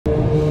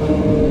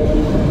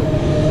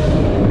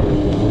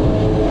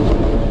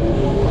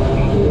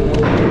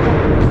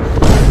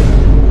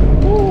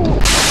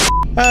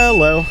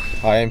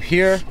I am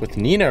here with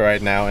Nina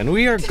right now, and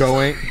we are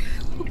going...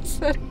 What's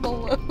that?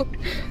 Hello.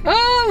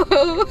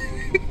 Oh!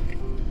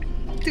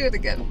 Do it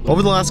again.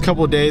 Over the last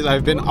couple of days,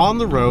 I've been on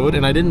the road,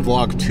 and I didn't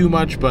vlog too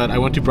much, but I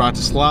went to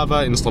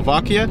Bratislava in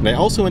Slovakia, and I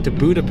also went to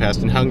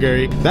Budapest in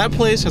Hungary. That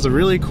place has a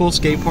really cool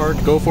skate park,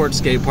 Go For It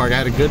skate park. I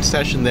had a good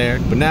session there,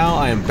 but now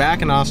I am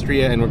back in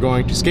Austria, and we're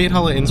going to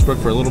Skatehalle Innsbruck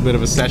for a little bit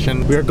of a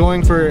session. We are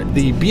going for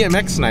the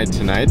BMX night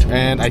tonight,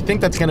 and I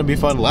think that's gonna be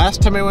fun.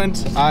 Last time I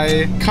went,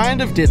 I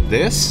kind of did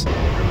this.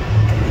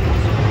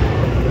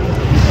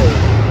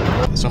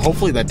 So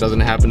hopefully that doesn't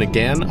happen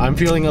again. I'm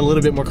feeling a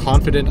little bit more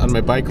confident on my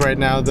bike right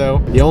now though.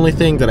 The only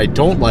thing that I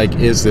don't like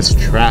is this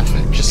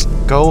traffic. Just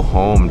go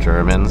home,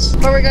 Germans.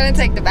 But we're gonna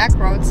take the back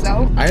roads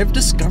though. I have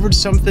discovered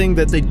something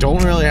that they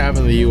don't really have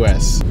in the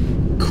US.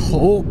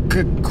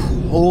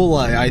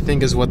 Coca-Cola, I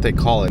think is what they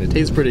call it. It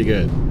tastes pretty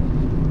good.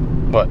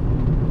 But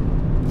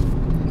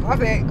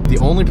Love it. the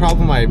only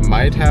problem I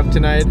might have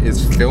tonight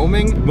is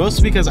filming,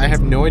 mostly because I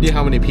have no idea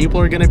how many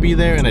people are gonna be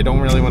there and I don't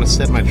really want to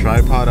set my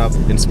tripod up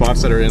in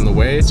spots that are in the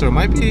way, so it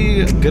might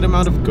be a good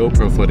amount of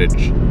GoPro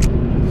footage.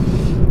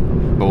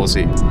 But we'll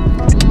see.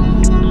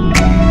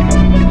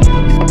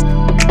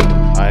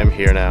 I am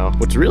here now.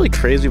 What's really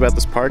crazy about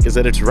this park is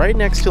that it's right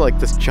next to like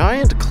this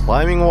giant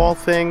climbing wall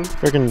thing.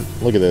 Freaking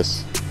look at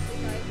this.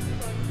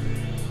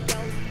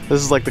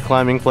 This is like the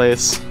climbing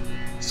place.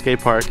 Skate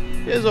park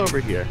is over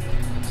here.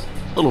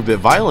 A little bit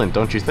violent,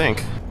 don't you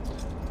think?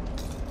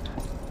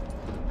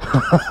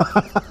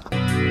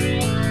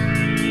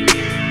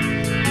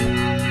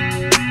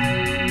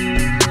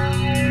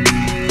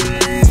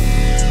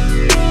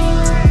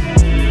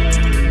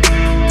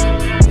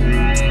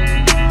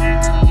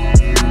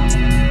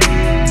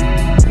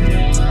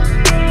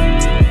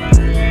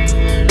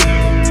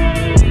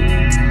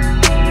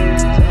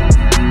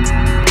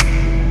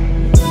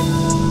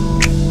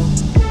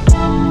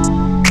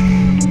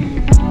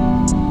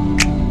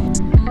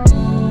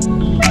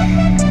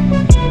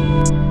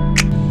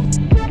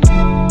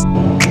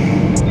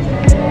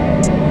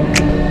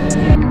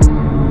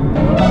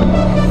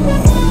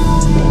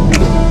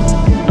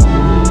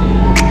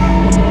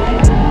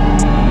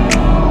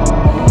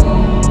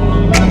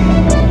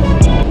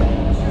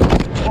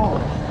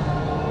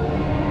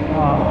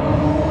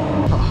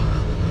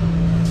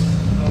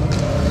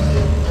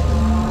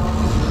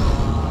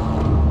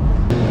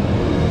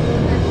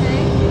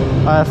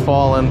 I've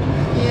fallen.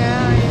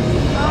 Yeah.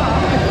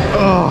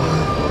 Oh.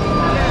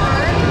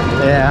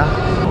 Yeah.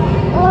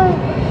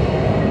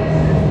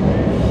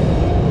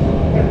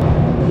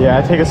 Yeah,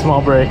 I take a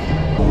small break.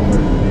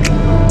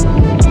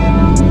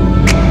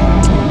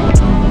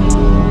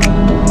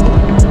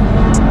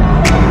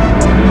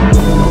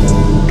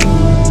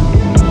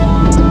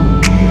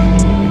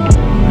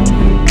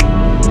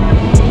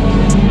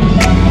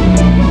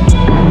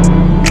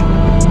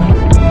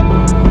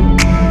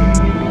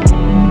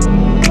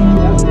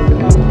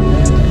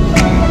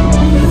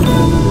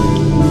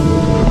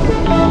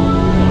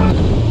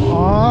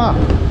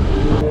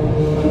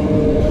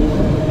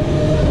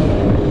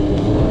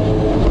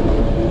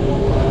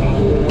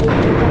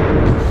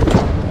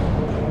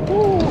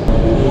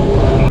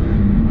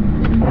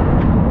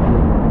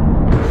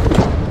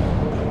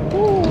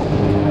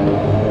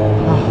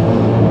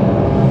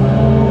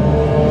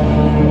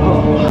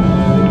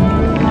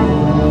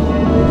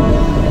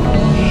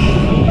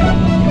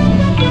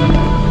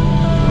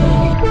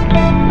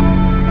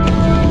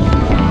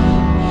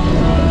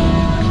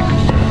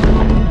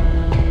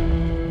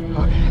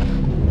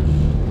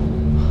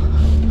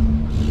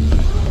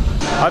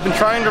 I've been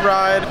trying to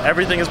ride,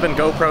 everything has been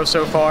GoPro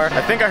so far.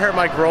 I think I hurt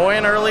my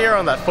groin earlier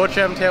on that foot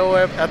jam tail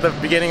whip at the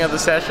beginning of the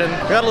session.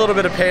 I got a little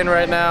bit of pain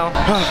right now.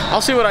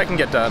 I'll see what I can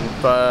get done,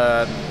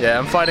 but yeah,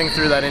 I'm fighting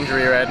through that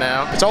injury right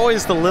now. It's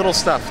always the little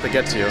stuff that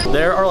gets you.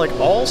 There are like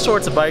all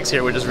sorts of bikes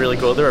here, which is really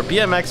cool. There are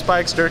BMX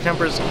bikes, dirt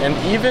campers, and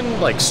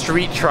even like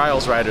street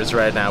trials riders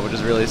right now, which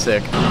is really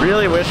sick.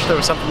 Really wish there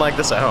was something like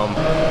this at home.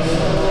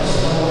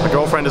 My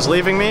girlfriend is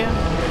leaving me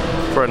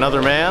for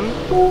another man.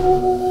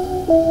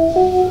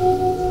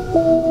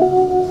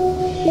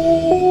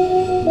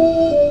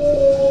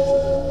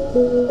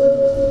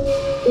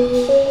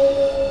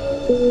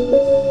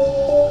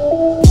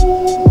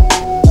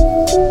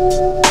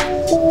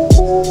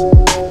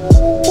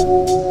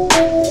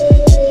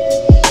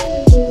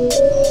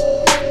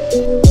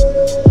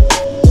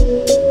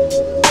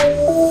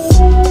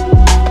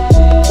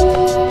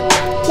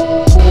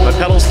 My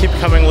pedals keep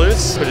coming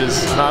loose, which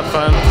is not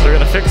fun. So we're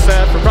gonna fix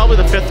that for probably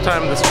the 5th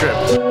time this trip.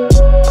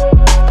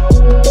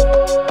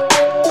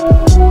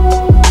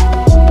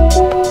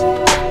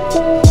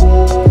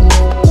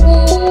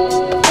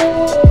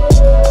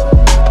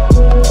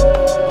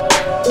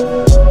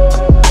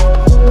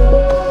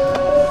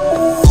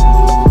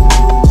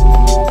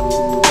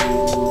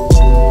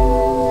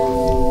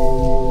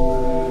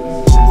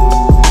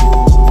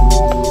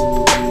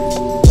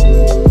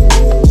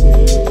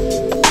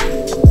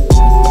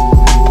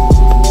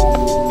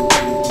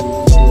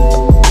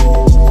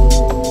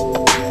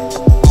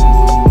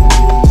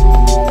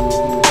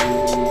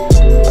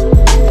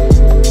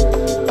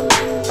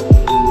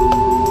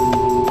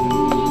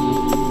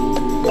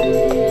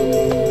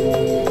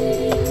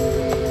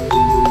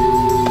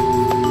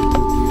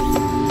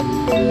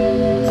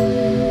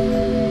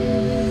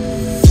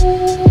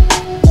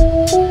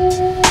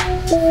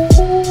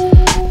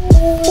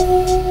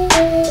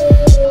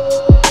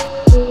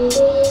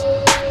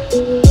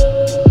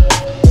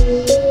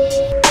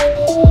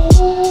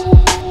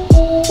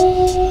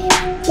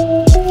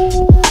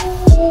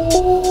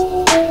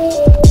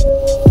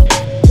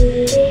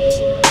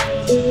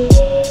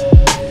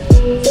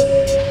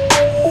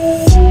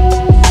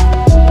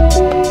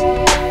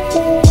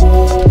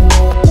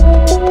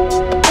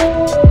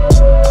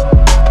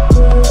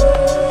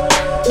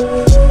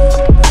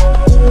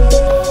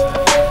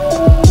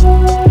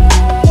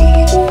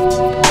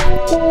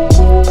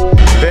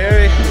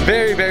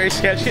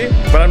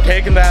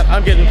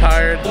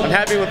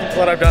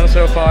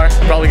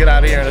 car. Probably get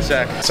out of here in a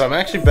sec. So I'm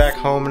actually back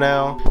home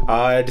now.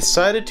 I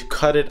decided to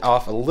cut it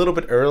off a little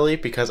bit early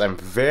because I'm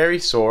very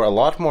sore, a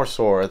lot more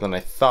sore than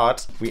I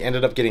thought. We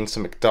ended up getting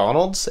some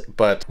McDonald's,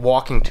 but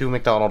walking to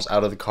McDonald's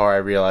out of the car, I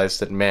realized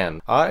that,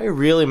 man, I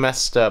really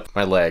messed up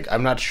my leg.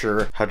 I'm not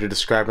sure how to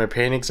describe my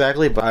pain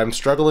exactly, but I'm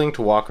struggling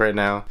to walk right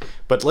now.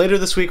 But later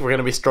this week, we're going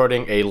to be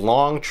starting a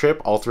long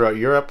trip all throughout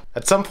Europe.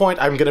 At some point,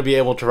 I'm going to be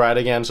able to ride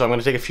again, so I'm going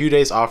to take a few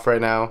days off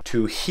right now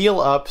to heal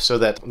up so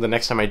that the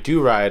next time I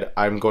do ride,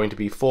 I'm going to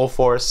be full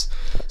force.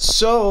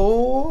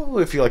 So,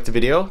 if you liked the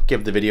video,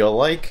 give the video a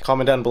like,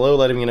 comment down below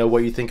letting me know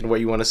what you think and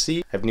what you want to see.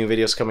 I have new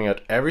videos coming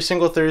out every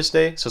single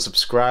Thursday, so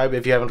subscribe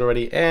if you haven't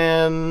already,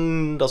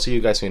 and I'll see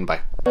you guys soon.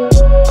 Bye.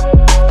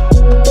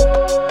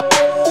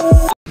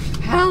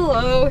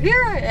 Hello,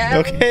 here I am.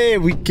 Okay,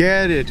 we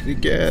get it. We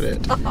get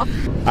it.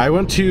 I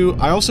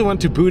also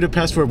went to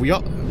Budapest where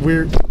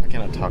I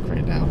cannot talk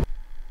right now.